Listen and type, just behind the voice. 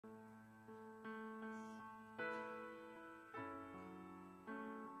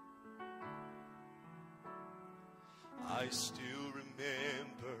I still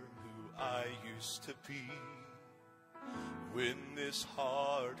remember who I used to be when this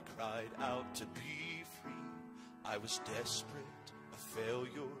heart cried out to be free. I was desperate, a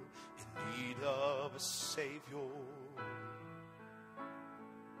failure, in need of a Savior.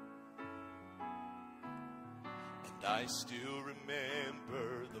 And I still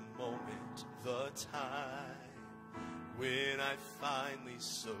remember the moment, the time, when I finally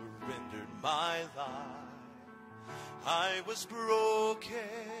surrendered my life. I was broken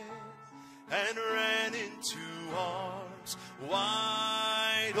and ran into arms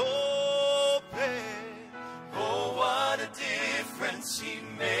wide open. Oh, what a difference He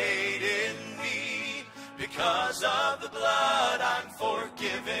made in me. Because of the blood I'm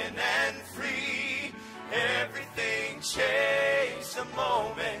forgiven and free. Everything changed the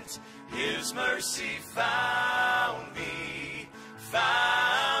moment His mercy found me,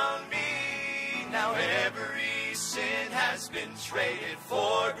 found me. Now every sin has been traded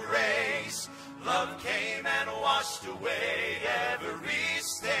for grace. Love came and washed away every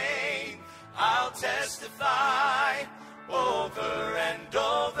stain. I'll testify over and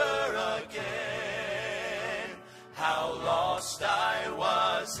over again how lost I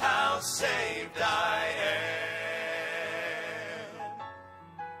was, how saved I am.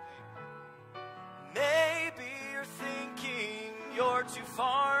 Maybe you're thinking you're too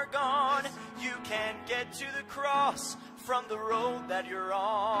far gone. You can't get to the cross from the road that you're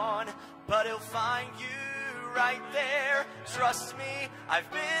on, but He'll find you right there. Trust me,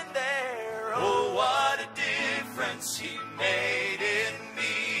 I've been there. Oh, what a difference He made in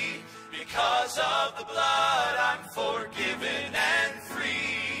me. Because of the blood I'm forgiven and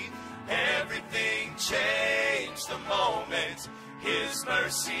free. Everything changed the moment His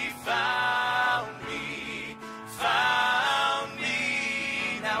mercy found me, found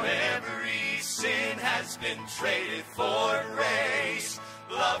me. Now every sin has been traded for grace.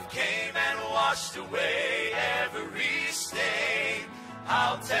 Love came and washed away every stain.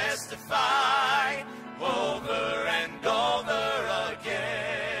 I'll testify over and over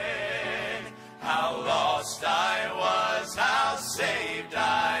again how lost I was, how saved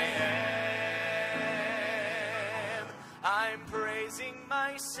I am. I'm praising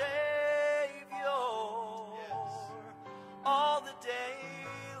my Savior all the day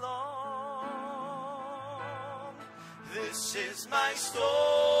long. This is my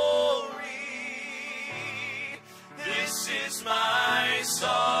story. This is my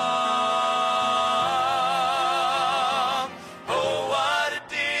song. Oh, what a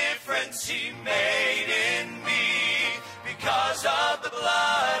difference He made in me. Because of the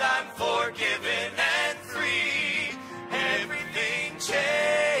blood I'm forgiven and free. Everything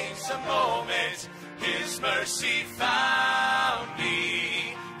changed the moment His mercy found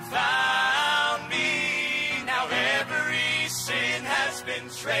me, found me. Now every sin has been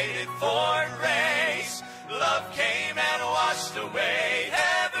traded for grace. Love came and washed away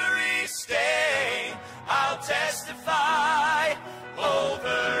every stain. I'll testify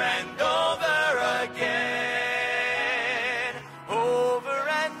over and over again, over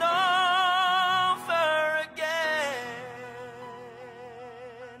and over again,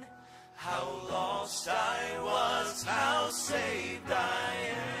 how lost I was, how saved I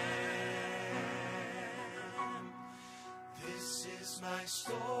am. This is my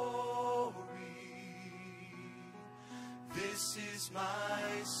story. This is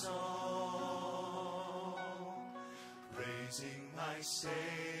my song, praising my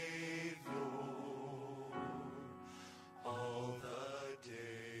Savior